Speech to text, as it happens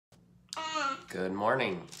Good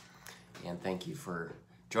morning, and thank you for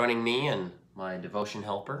joining me and my devotion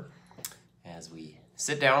helper as we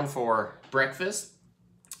sit down for breakfast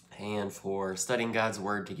and for studying God's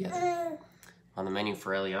Word together. On the menu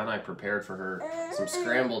for Eliana, I prepared for her some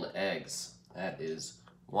scrambled eggs. That is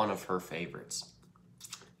one of her favorites.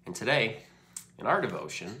 And today, in our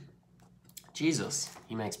devotion, Jesus,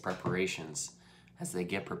 he makes preparations as they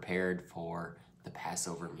get prepared for the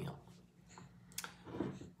Passover meal.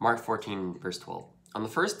 Mark 14, verse 12. On the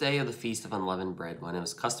first day of the Feast of Unleavened Bread, when it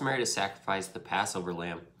was customary to sacrifice the Passover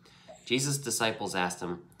lamb, Jesus' disciples asked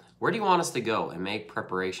him, "Where do you want us to go and make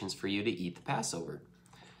preparations for you to eat the Passover?"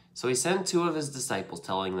 So he sent two of his disciples,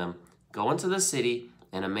 telling them, "Go into the city,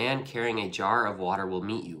 and a man carrying a jar of water will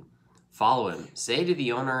meet you. Follow him. Say to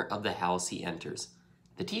the owner of the house he enters,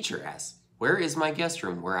 'The teacher asks, where is my guest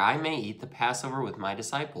room where I may eat the Passover with my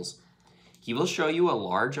disciples?' He will show you a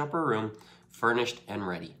large upper room, furnished and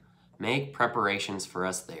ready. Make preparations for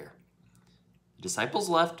us there." The disciples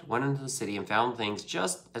left, went into the city, and found things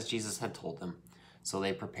just as Jesus had told them. So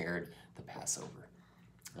they prepared the Passover.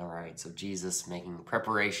 All right, so Jesus making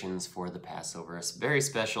preparations for the Passover. A very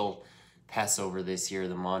special Passover this year,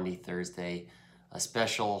 the Maundy Thursday, a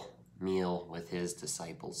special meal with his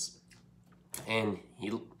disciples. And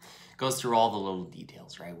he goes through all the little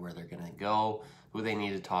details, right? Where they're going to go, who they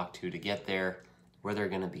need to talk to get there, where they're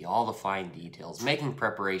going to be, all the fine details, making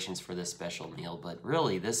preparations for this special meal. But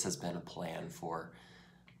really, this has been a plan for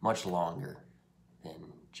much longer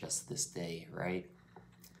than just this day, right?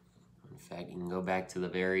 In fact, you can go back to the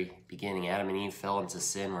very beginning. Adam and Eve fell into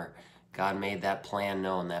sin where God made that plan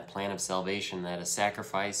known, that plan of salvation, that a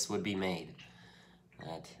sacrifice would be made,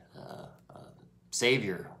 that a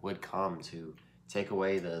Savior would come to take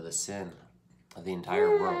away the sin of the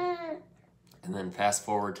entire world. And then fast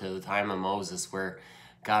forward to the time of Moses, where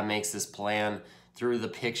God makes this plan through the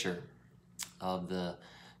picture of the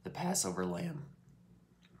Passover lamb.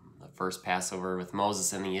 The first Passover with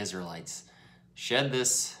Moses and the Israelites. Shed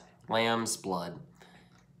this lamb's blood,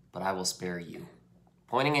 but I will spare you.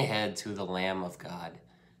 Pointing ahead to the Lamb of God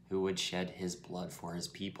who would shed his blood for his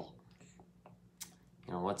people.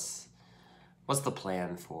 You know, what's the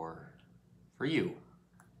plan for you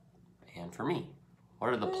and for me? What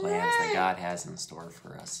are the plans that God has in store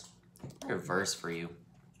for us? I have a verse for you,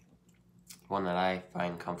 one that I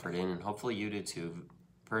find comfort in, and hopefully you do too.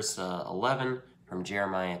 Verse 11 from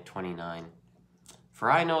Jeremiah 29. "For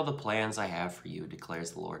I know the plans I have for you,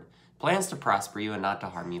 declares the Lord. Plans to prosper you and not to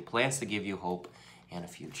harm you. Plans to give you hope and a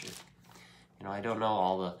future." You know, I don't know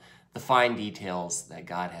all the fine details that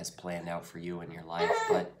God has planned out for you in your life,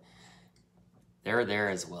 but they're there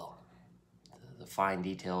as well. The fine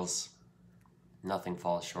details, nothing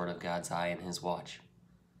falls short of God's eye and his watch.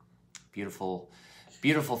 Beautiful,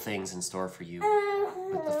 beautiful things in store for you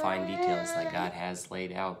with the fine details that God has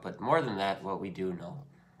laid out. But more than that, what we do know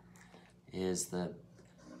is that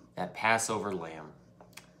Passover lamb,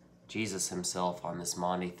 Jesus himself on this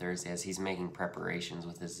Maundy Thursday, as he's making preparations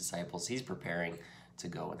with his disciples, he's preparing to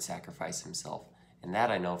go and sacrifice himself. And that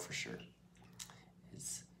I know for sure,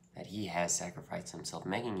 is that he has sacrificed himself,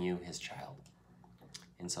 making you his child.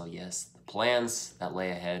 And so yes, the plans that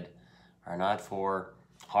lay ahead are not for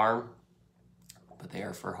harm, but they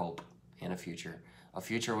are for hope and a future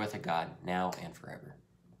with a God now and forever.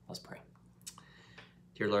 Let's pray.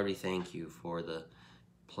 Dear Lord, we thank you for the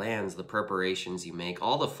plans, the preparations you make,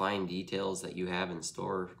 all the fine details that you have in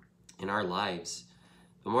store in our lives.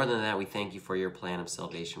 But more than that, we thank you for your plan of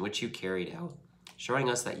salvation, which you carried out, showing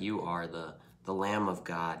us that you are the Lamb of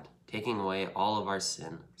God, taking away all of our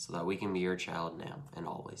sin so that we can be your child now and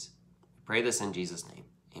always. We pray this in Jesus' name.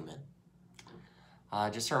 Amen.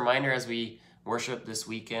 Just a reminder, as we worship this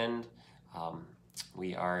weekend,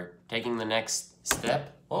 we are taking the next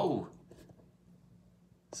step. Oh,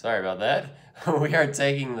 sorry about that. We are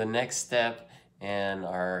taking the next step, and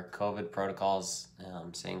our COVID protocols,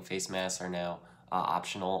 saying face masks are now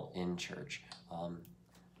optional in church.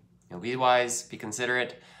 Be wise, be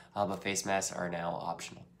considerate, but face masks are now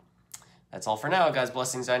optional. That's all for now. God's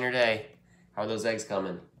blessings on your day. How are those eggs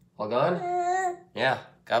coming? All gone? Yeah.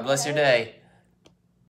 God bless your day.